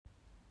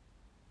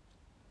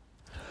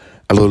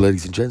Hello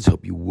ladies and gents,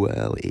 hope you're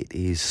well. It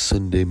is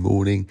Sunday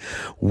morning.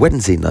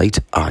 Wednesday night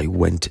I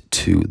went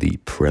to the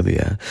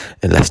premiere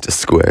in Leicester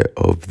Square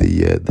of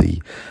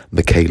the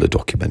Michaela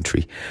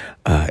documentary.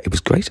 It was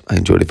great, I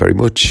enjoyed it very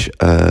much.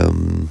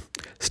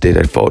 Stayed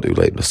out far too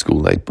late on a school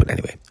night, but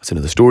anyway, that's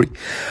another story.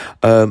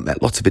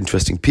 Met lots of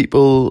interesting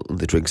people,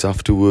 the drinks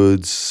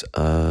afterwards.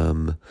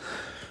 Yeah,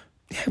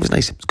 it was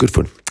nice, it was good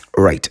fun.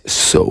 Right,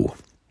 so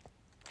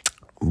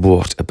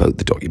what about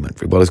the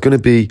documentary? Well, it's a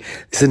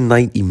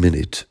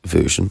 90-minute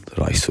version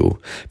that I saw.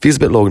 Feels a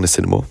bit long in the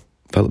cinema,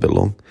 felt a bit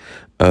long.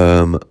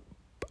 I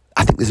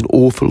think there's an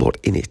awful lot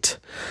in it.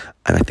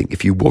 And I think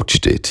if you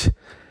watched it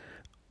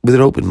with an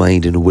open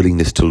mind and a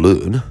willingness to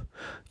learn,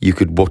 you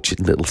could watch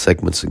it in little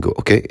segments and go,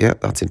 okay, yeah,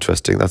 that's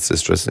interesting, that's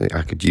interesting,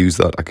 I could use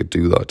that, I could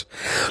do that.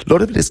 A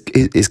lot of it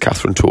is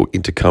Catherine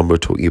talking to camera,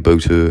 talking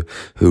about her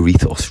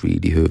ethos,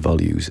 really, her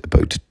values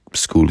about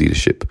school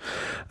leadership.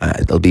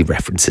 There'll be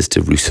references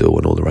to Rousseau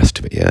and all the rest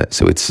of it, yeah.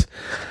 So it's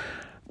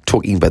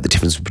talking about the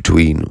difference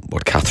between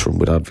what Catherine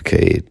would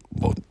advocate,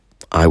 what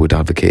I would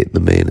advocate in the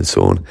main and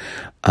so on,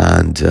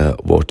 and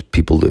what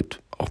people that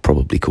are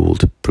probably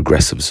called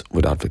progressives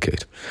would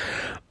advocate.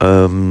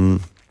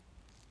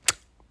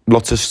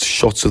 Lots of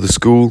shots of the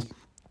school,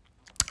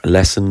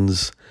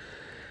 lessons.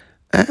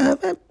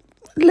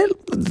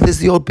 There's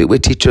the odd bit where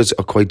teachers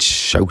are quite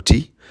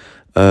shouty.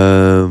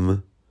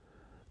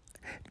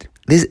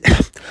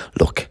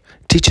 Look,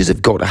 teachers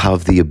have got to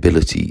have the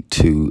ability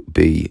to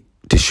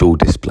show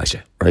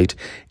displeasure, right?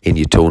 In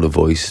your tone of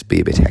voice,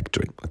 be a bit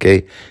hectoring,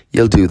 okay?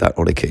 You'll do that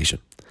on occasion.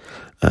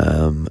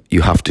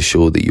 You have to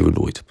show that you're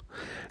annoyed.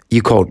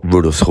 You can't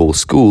run a whole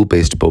school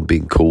based upon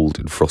being cold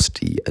and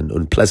frosty and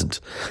unpleasant.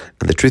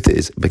 And the truth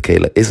is,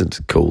 Michaela isn't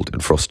cold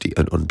and frosty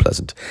and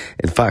unpleasant.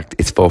 In fact,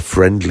 it's far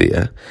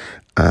friendlier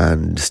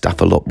and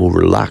staff are a lot more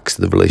relaxed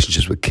in the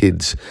relationships with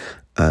kids,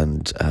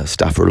 and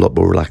staff are a lot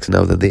more relaxed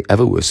now than they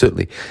ever were.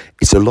 Certainly,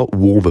 it's a lot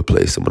warmer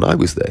place than when I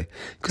was there,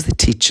 because the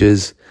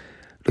teachers,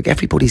 look,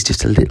 everybody's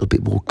just a little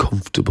bit more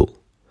comfortable.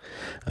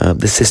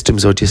 The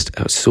systems are just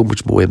so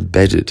much more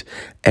embedded.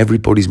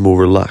 Everybody's more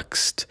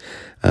relaxed.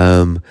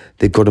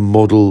 They've got a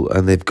model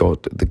and they've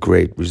got the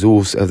great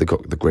resource, they've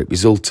got the great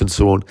results and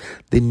so on.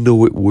 They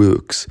know it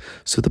works.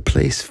 So the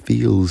place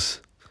feels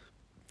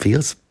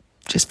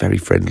just very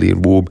friendly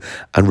and warm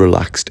and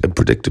relaxed and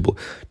predictable.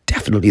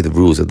 Definitely the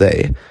rules are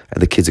there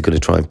and the kids are going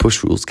to try and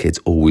push rules. Kids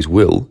always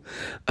will.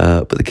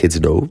 But the kids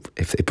know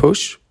if they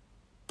push,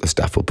 the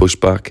staff will push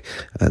back,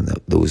 and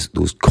those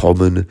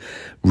common,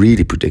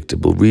 really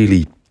predictable,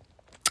 really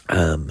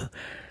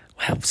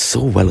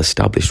so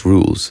well-established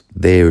rules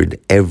there in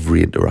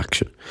every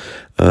interaction.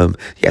 So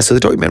the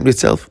documentary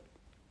itself,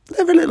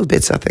 there are little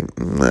bits I think,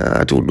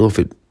 I don't know if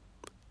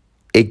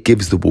it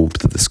gives the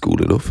warmth of the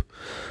school enough.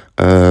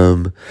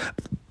 On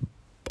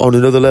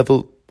another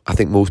level, I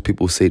think most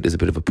people see it as a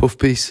bit of a puff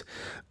piece.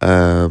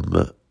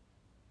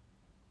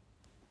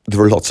 There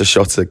were lots of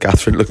shots of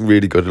Catherine looking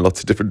really good in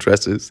lots of different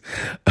dresses,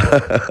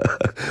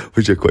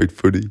 which are quite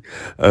funny.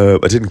 I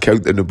didn't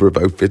count the number of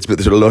outfits, but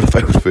there's a lot of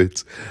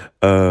outfits.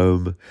 There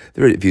are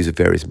interviews with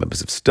various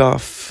members of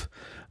staff,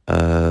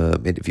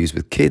 interviews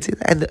with kids.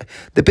 And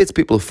the bits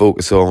people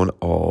focus on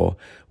are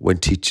when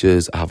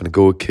teachers are having a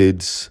go at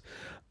kids.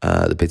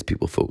 The bits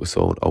people focus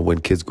on are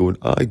when kids going,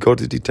 I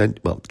got a detention.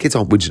 Well, kids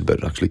aren't whinging about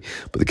it actually,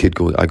 but the kid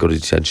going, I got a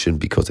detention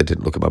because I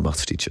didn't look at my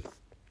maths teacher.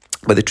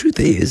 But the truth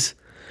is,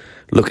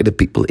 looking at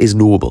people is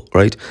normal,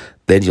 right?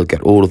 Then you'll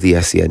get all of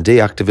the SEND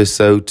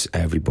activists out,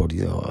 everybody,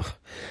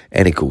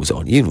 and it goes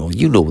on. You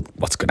know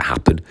what's going to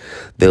happen.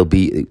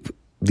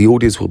 The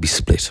audience will be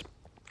split.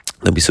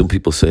 There'll be some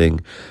people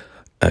saying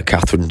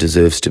Catherine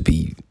deserves to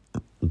be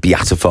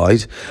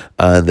beatified,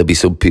 and there'll be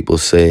some people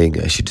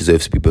saying she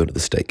deserves to be burnt at the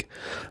stake,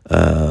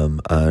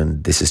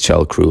 and this is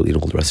child cruelty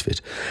and all the rest of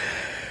it.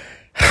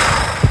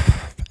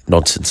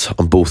 Nonsense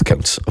on both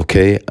counts,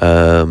 okay?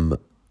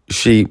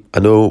 I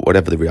know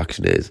whatever the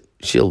reaction is,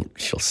 she'll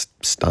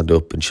stand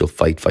up and she'll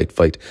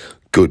fight.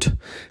 Good,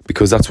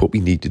 because that's what we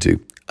need to do.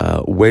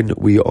 When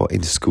we are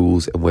in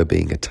schools and we're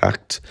being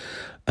attacked,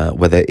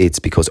 whether it's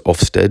because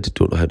Ofsted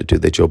don't know how to do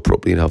their job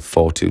properly and have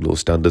far too low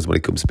standards when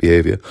it comes to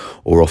behaviour,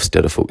 or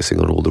Ofsted are focusing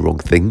on all the wrong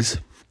things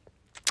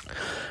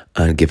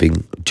and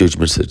giving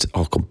judgments that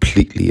are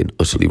completely and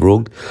utterly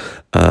wrong,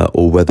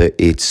 or whether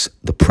it's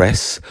the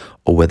press,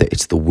 or whether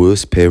it's the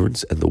worst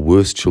parents and the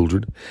worst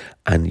children,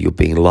 and you're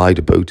being lied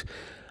about,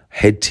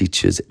 head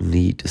teachers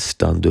need to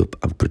stand up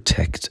and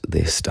protect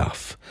their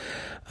staff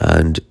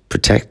and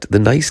protect the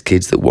nice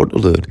kids that want to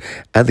learn.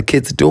 And the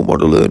kids that don't want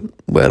to learn,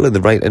 well, in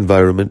the right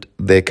environment,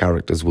 their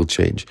characters will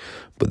change.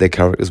 But their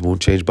characters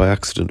won't change by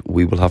accident.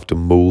 We will have to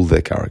mould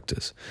their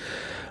characters.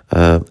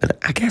 And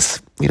I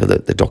guess,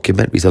 the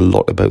documentary is a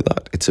lot about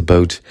that. It's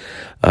about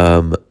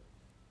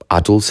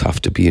adults have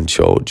to be in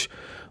charge.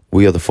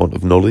 We are the font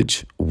of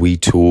knowledge. We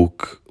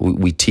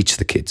teach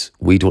the kids.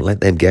 We don't let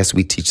them guess,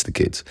 we teach the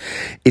kids.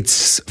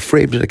 It's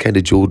framed in a kind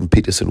of Jordan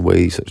Peterson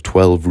way, sort of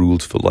 12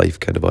 rules for life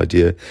kind of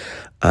idea.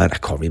 And I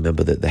can't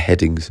remember the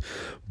headings,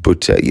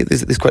 But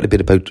there's quite a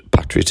bit about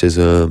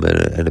patriotism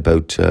and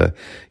about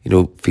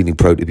feeling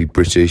proud to be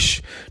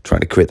British,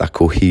 trying to create that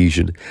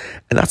cohesion,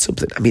 and that's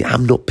something. I mean,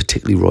 I'm not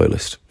particularly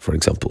royalist, for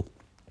example.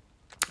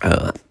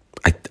 I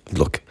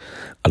look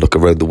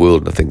around the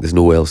world and I think there's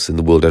nowhere else in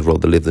the world I'd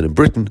rather live than in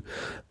Britain,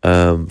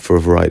 for a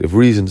variety of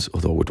reasons.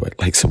 Although I would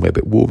like somewhere a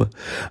bit warmer,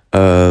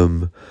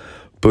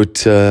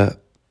 but.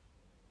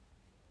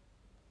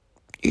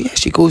 Yeah,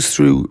 she goes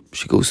through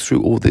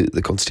all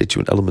the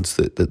constituent elements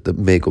that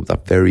make up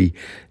that very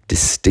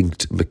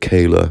distinct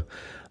Michaela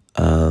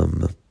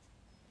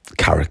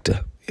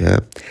character.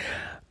 Yeah.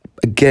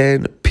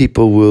 Again,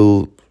 people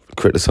will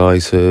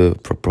criticise her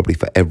probably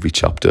for every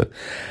chapter.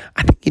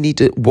 I think you need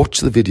to watch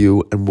the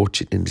video and watch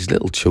it in these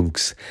little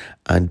chunks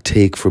and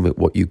take from it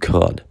what you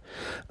can.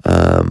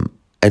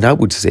 And I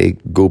would say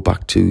go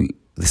back to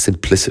the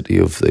simplicity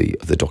of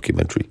the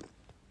documentary,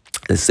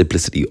 the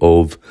simplicity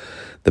of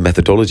the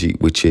methodology,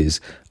 which is,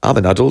 I'm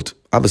an adult,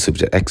 I'm a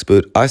subject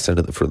expert, I stand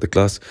at the front of the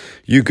class,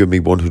 you give me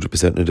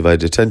 100%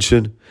 undivided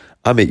attention,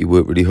 I make you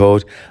work really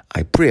hard,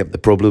 I preempt the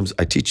problems,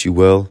 I teach you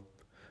well,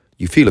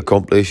 you feel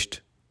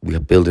accomplished, we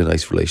have built a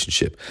nice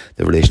relationship.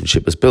 The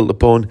relationship is built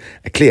upon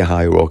a clear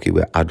hierarchy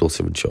where adults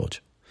are in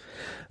charge.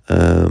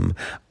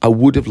 I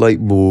would have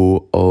liked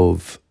more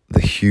of the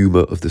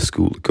humour of the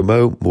school to come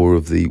out, more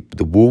of the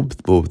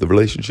warmth, more of the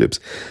relationships,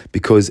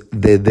 because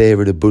they're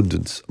there in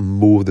abundance,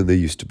 more than they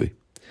used to be.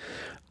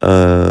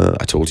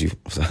 I told you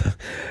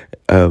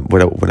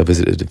when I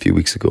visited a few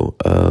weeks ago.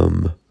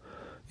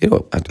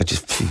 I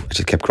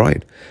just kept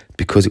crying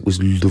because it was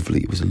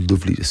lovely. It was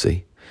lovely to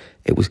see.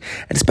 It was,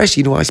 and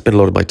especially I spend a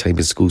lot of my time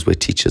in schools where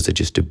teachers are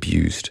just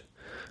abused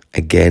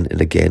again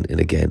and again and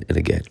again and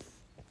again.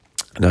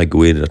 And I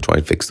go in and I try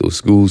and fix those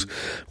schools,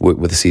 work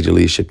with the senior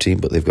leadership team,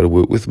 but they've got to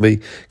work with me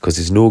because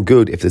it's no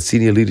good if the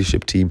senior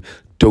leadership team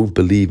don't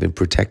believe in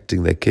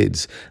protecting their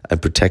kids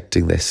and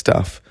protecting their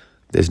staff.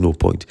 There's no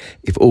point.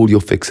 If all you're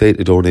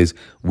fixated on is,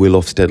 will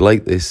Ofsted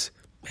like this?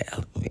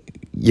 Well,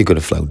 you're going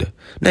to flounder.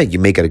 Now, you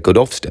may get a good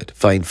Ofsted.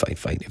 Fine.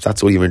 If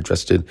that's all you're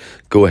interested in,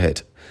 go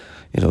ahead.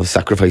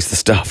 Sacrifice the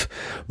staff.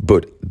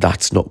 But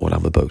that's not what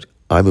I'm about.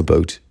 I'm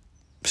about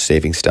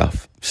saving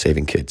staff,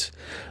 saving kids.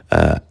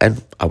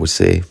 And I would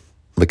say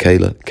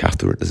Michaela,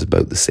 Catherine, is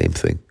about the same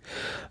thing.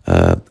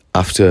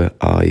 After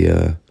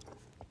I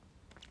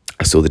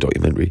saw the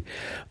documentary,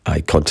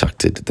 I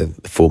contacted the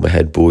former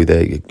head boy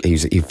there.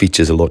 He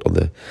features a lot on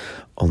the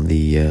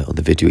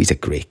video. He's a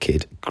great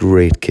kid.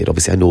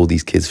 Obviously, I know all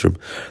these kids from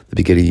the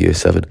beginning of year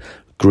 7.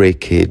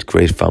 Great kid,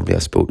 great family. I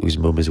spoke to his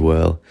mum as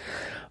well.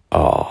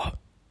 I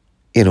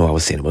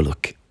was saying, well,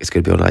 look, it's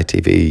going to be on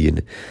ITV,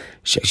 and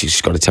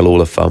she's got to tell all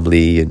her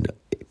family, and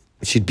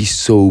she'd be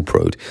so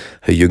proud.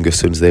 Her younger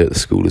son's there at the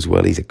school as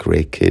well. He's a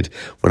great kid.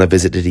 When I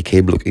visited, he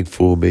came looking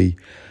for me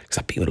because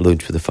I've been at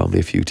lunch with the family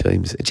a few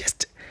times.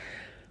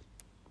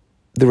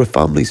 There are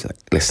families,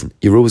 listen,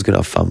 you're always going to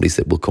have families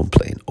that will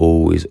complain.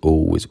 Always.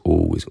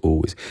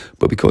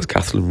 But because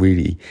Kathleen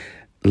really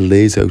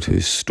lays out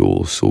her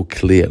stall so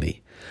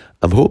clearly,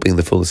 I'm hoping in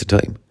the fullness of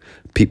time,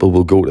 people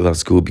will go to that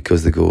school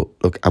because they go,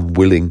 look, I'm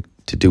willing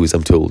to do as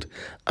I'm told.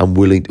 I'm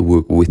willing to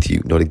work with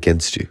you, not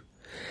against you.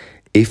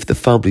 If the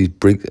families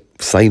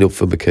sign up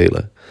for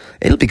Michaela,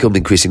 it'll become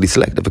increasingly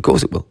selective. Of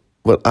course it will.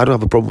 Well, I don't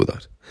have a problem with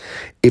that.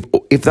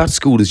 If that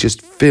school is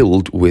just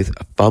filled with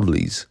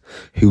families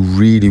who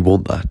really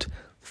want that,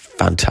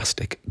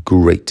 fantastic,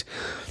 great.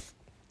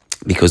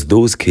 Because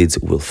those kids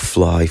will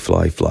fly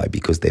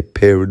because their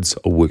parents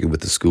are working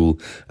with the school,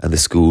 and the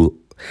school...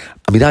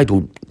 I mean, I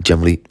don't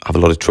generally have a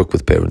lot of truck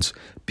with parents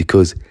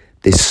because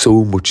there's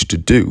so much to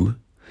do,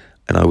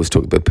 and I was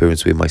talking about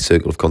parents being my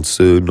circle of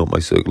concern, not my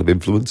circle of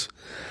influence.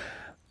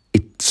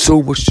 It's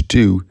so much to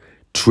do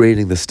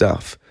training the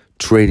staff,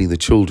 training the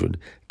children,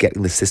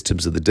 getting the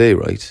systems of the day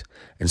right,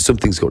 and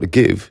something's got to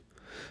give.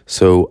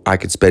 So I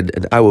could spend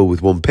an hour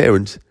with one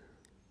parent.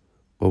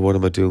 Well, what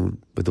am I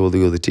doing with all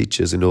the other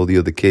teachers and all the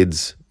other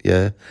kids?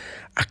 Yeah,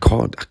 I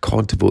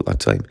can't devote that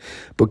time.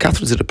 But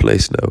Catherine's at a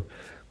place now.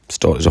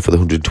 Started off with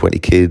 120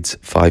 kids,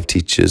 5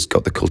 teachers,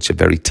 got the culture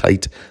very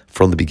tight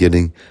from the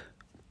beginning.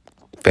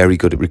 Very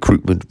good at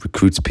recruitment,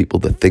 recruits people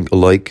that think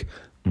alike.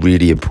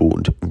 Really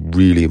important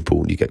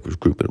you get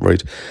recruitment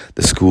right.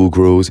 The school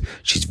grows.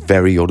 She's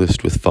very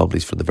honest with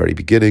families from the very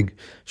beginning.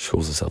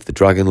 Shows herself the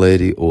dragon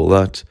lady, all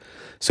that.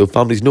 So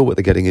families know what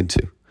they're getting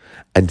into.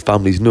 And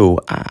families know,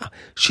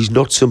 she's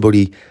not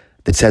somebody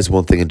that says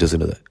one thing and does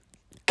another.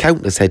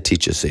 Countless head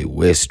teachers say,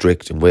 we're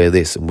strict and we're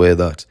this and we're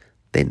that.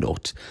 They're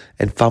not.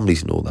 And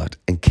families know that.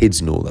 And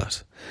kids know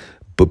that.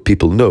 But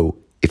people know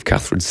if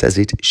Catherine says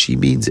it, she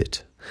means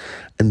it.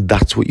 And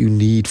that's what you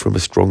need from a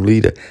strong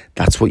leader.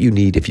 That's what you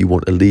need if you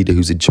want a leader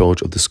who's in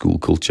charge of the school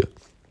culture.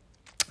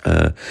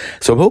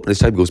 So I'm hoping as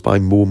time goes by,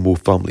 more and more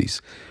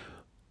families.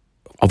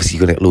 Obviously,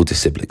 you're going to get loads of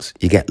siblings.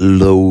 You get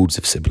loads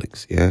of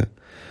siblings, yeah?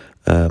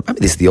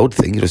 This is the odd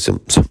thing.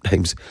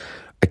 Sometimes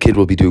a kid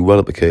will be doing well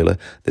at Michaela.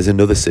 There's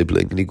another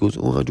sibling, and he goes,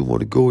 oh, I don't want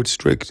to go, it's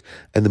strict.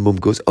 And the mum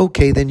goes,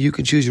 okay, then you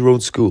can choose your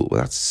own school.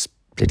 Well, that's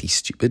bloody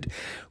stupid.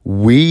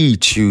 We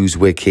choose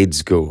where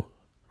kids go,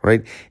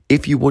 right?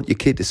 If you want your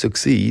kid to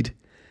succeed,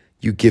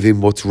 you give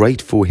him what's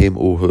right for him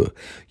or her.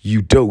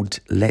 You don't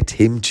let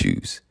him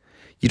choose.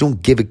 You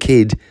don't give a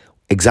kid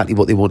exactly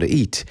what they want to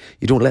eat.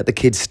 You don't let the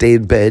kids stay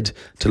in bed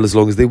till as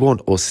long as they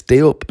want, or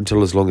stay up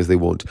until as long as they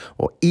want,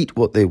 or eat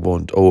what they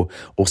want, or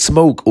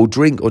smoke, or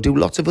drink, or do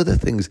lots of other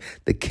things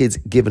that kids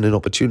given an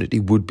opportunity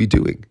would be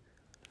doing.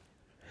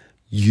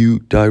 You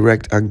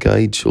direct and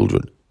guide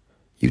children.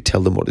 You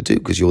tell them what to do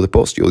because you're the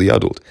boss, you're the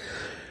adult.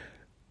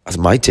 That's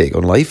my take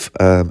on life,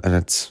 and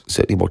that's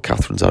certainly what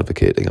Catherine's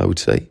advocating, I would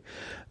say.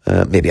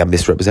 Maybe I'm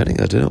misrepresenting,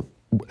 I don't know.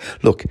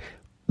 Look,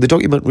 the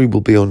documentary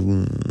will be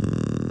on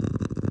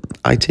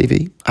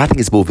ITV. I think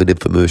it's more of an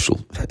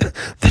infomercial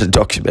than a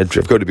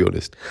documentary, I've got to be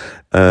honest.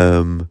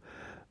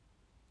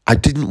 I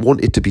didn't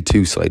want it to be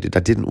two-sided. I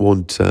didn't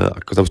want,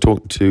 because I was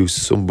talking to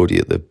somebody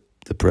at the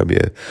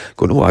premiere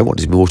going, I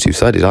wanted more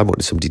two-sided. I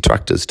wanted some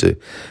detractors to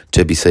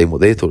be saying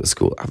what they thought of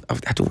school. I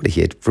don't want to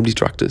hear it from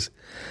detractors.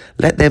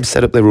 Let them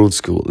set up their own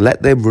school.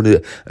 Let them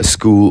run a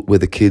school where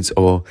the kids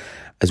are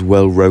as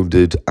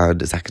well-rounded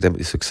and as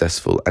academically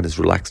successful and as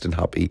relaxed and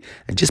happy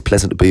and just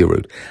pleasant to be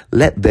around.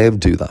 Let them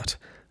do that.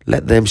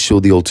 Let them show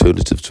the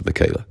alternatives to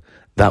Michaela.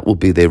 That will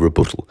be their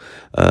rebuttal.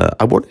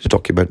 I wanted a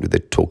documentary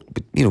that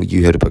talked,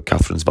 you heard about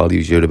Catherine's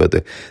values, you heard about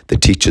the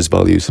teachers'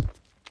 values.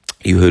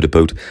 You heard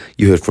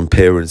from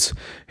parents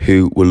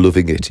who were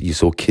loving it. You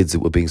saw kids that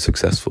were being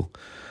successful.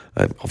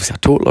 Obviously, I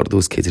taught a lot of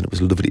those kids, and it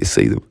was lovely to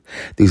see them.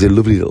 There was a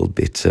lovely little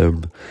bit.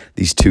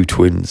 These two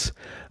twins.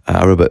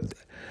 I remember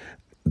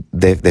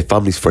their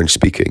family's French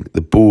speaking. The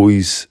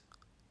boys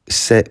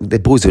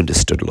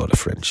understood a lot of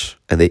French,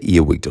 and they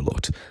earwigged a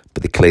lot,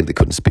 but they claimed they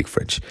couldn't speak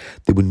French.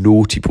 They were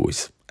naughty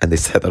boys, and they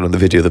said that on the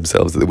video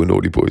themselves that they were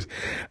naughty boys.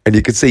 And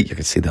you could see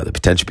that they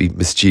potentially be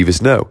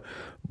mischievous now,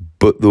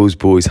 but those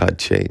boys had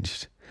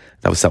changed.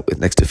 I was sat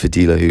next to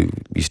Fadila, who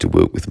used to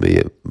work with me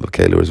at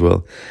Michaela as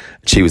well.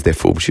 She was their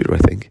form tutor, I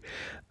think.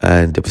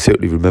 And I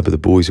certainly remember the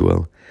boys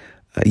well.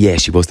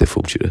 She was their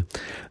form tutor.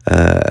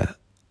 There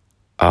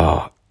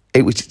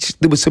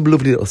were some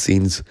lovely little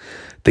scenes,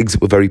 things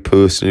that were very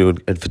personal,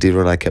 and Fadila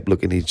and I kept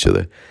looking at each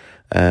other.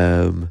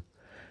 The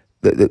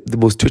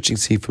most touching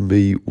scene for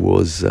me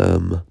was,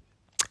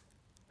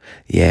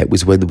 it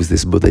was when there was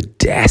this mother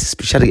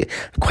desperate. She had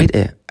quite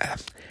a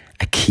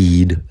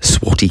keen,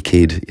 swotty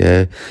kid,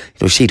 yeah.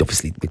 She'd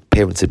obviously,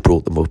 parents had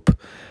brought them up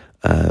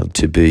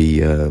to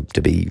be a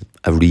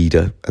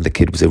reader, and the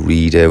kid was a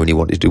reader, and he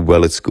wanted to do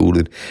well at school,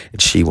 and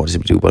she wanted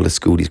him to do well at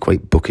school. He's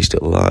quite bookish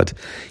little lad.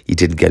 He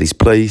didn't get his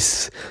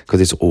place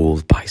because it's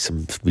all by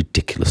some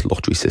ridiculous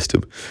lottery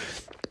system.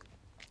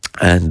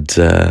 And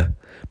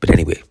but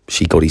anyway,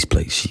 she got his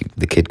place.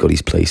 The kid got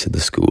his place in the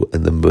school,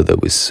 and the mother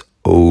was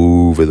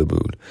over the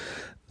moon.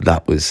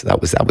 That was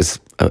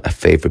a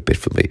favourite bit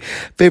for me.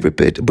 Favourite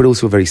bit, but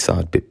also a very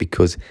sad bit,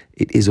 because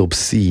it is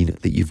obscene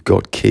that you've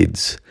got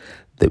kids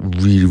that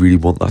really, really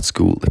want that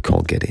school that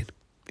can't get in.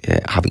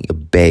 Yeah, having to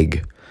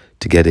beg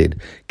to get in.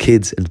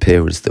 Kids and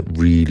parents that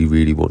really,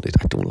 really want it.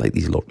 I don't like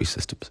these lottery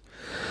systems.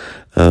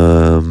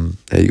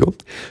 There you go.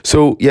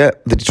 So,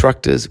 the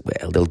detractors,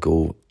 they'll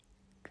go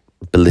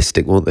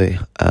ballistic, won't they?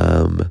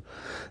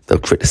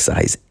 They'll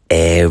criticise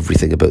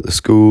everything about the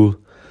school.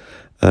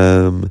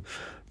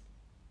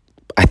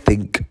 I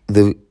think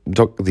the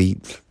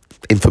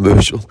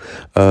infomercial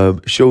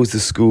shows the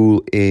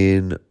school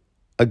in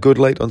a good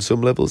light on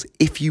some levels.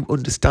 If you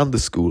understand the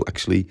school,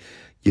 actually,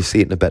 you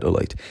see it in a better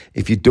light.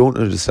 If you don't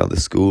understand the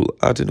school,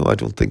 I don't know, I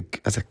don't think,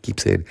 as I keep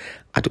saying,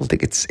 I don't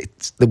think it's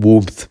the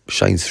warmth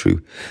shines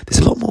through. There's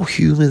a lot more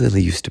humour than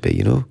there used to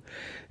be,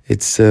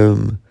 It's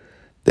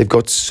they've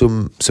got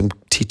some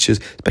teachers,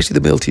 especially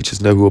the male teachers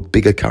now, who are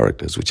bigger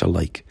characters, which I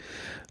like.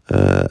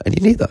 And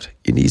you need that.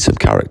 You need some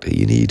character.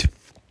 You need,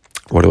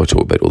 what do I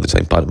talk about all the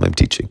time? Pantomime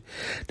teaching.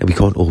 Now, we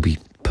can't all be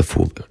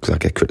performing, because I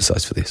get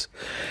criticised for this.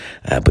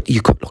 But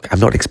you could, look, I'm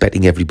not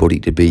expecting everybody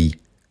to be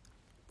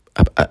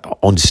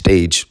on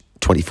stage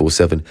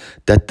 24/7,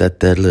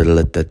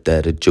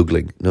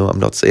 juggling. No, I'm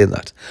not saying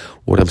that.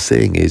 What I'm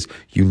saying is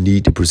you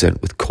need to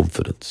present with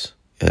confidence.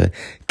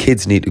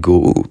 Kids need to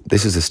go,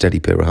 this is a steady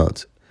pair of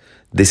hands.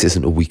 This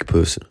isn't a weak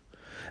person.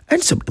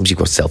 And sometimes you've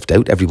got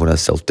self-doubt. Everyone has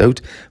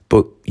self-doubt.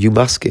 But you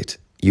mask it.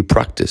 You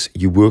practice.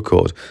 You work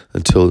hard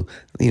until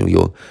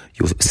your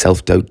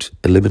self-doubt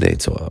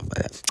eliminates or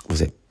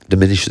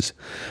diminishes.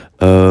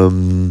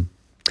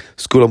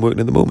 School I'm working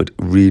in at the moment,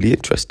 really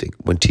interesting.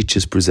 When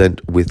teachers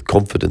present with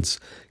confidence,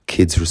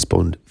 kids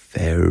respond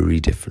very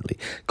differently.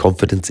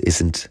 Confidence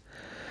isn't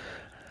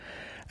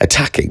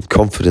attacking.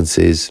 Confidence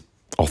is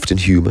often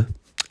humour.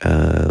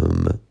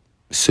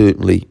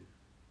 Certainly,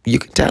 you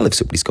can tell if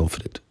somebody's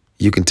confident.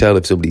 You can tell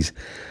if somebody's...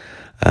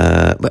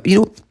 but,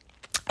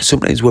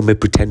 sometimes when we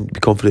pretend to be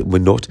confident and we're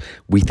not,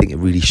 we think it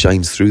really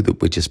shines through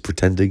that we're just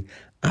pretending.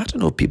 I don't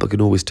know, people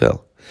can always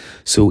tell.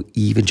 So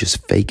even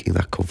just faking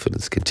that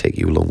confidence can take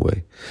you a long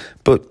way.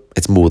 But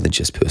it's more than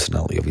just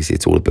personality. Obviously,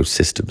 it's all about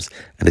systems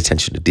and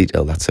attention to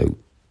detail. That's how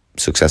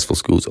successful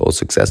schools are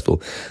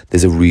successful.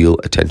 There's a real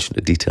attention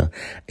to detail.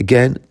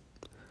 Again,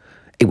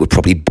 It would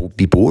probably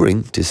be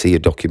boring to see a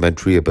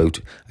documentary about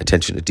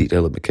attention to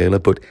detail at Michaela,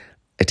 but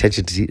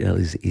attention to detail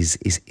is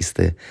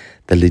the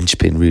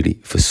linchpin,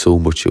 really, for so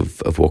much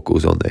of what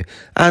goes on there.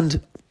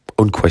 And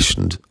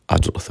unquestioned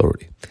adult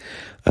authority.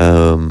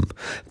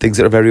 Things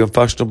that are very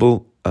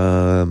unfashionable,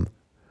 the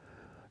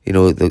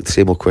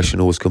same old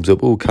question always comes up,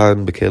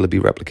 can Michaela be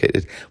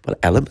replicated? Well,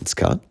 elements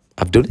can.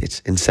 I've done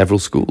it in several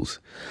schools.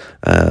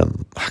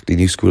 Hackney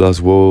New School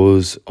as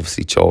was,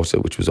 obviously Charter,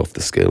 which was off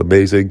the scale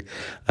amazing.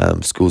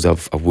 Schools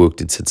I've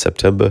worked in since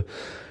September.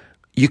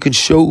 You can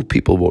show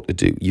people what to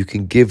do. You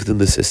can give them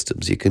the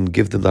systems. You can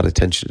give them that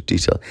attention to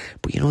detail.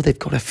 But, they've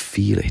got to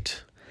feel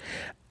it.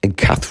 And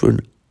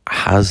Catherine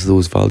has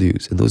those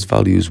values, and those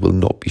values will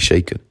not be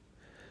shaken.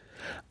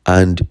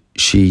 And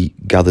she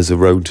gathers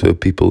around her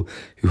people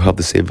who have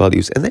the same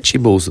values, and then she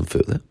molds them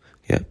further.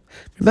 Yeah.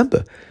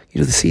 Remember,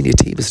 the senior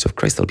team and stuff,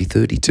 Christ, they'll be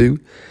 32.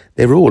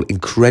 They're all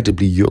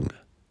incredibly young.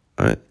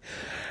 All right.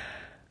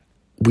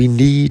 We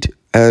need,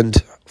 and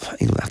I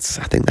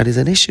think that is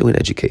an issue in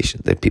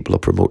education, that people are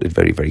promoted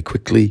very, very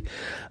quickly,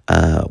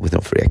 with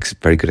not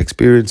very good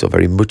experience or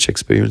very much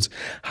experience.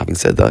 Having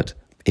said that,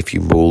 if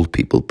you mould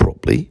people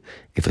properly,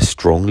 if a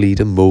strong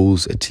leader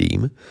moulds a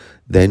team,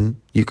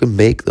 then you can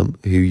make them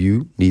who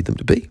you need them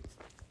to be.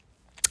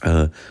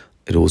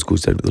 It always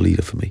goes down to the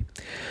leader for me.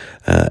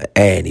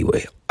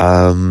 Anyway,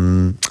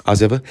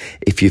 as ever,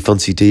 if you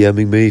fancy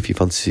DMing me, if you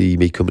fancy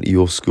me coming to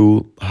your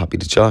school, happy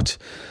to chat.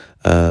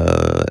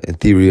 In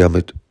theory, I'm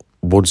at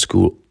one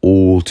school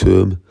all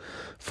term,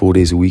 4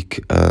 days a week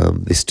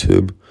this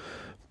term.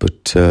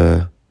 But,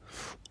 come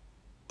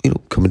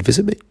and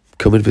visit me.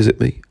 Come and visit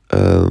me.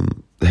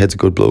 The head's a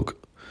good bloke.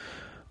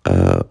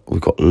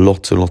 We've got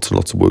lots and lots and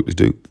lots of work to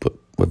do, but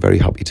we're very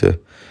happy to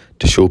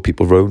show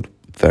people around.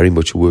 Very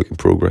much a work in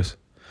progress.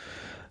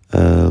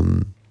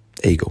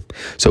 There you go.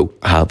 So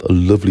have a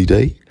lovely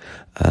day,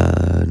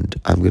 and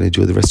I'm going to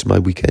enjoy the rest of my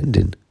weekend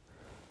in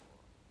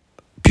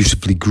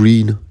beautifully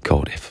green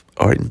Cardiff.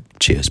 All right,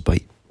 cheers,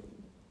 bye.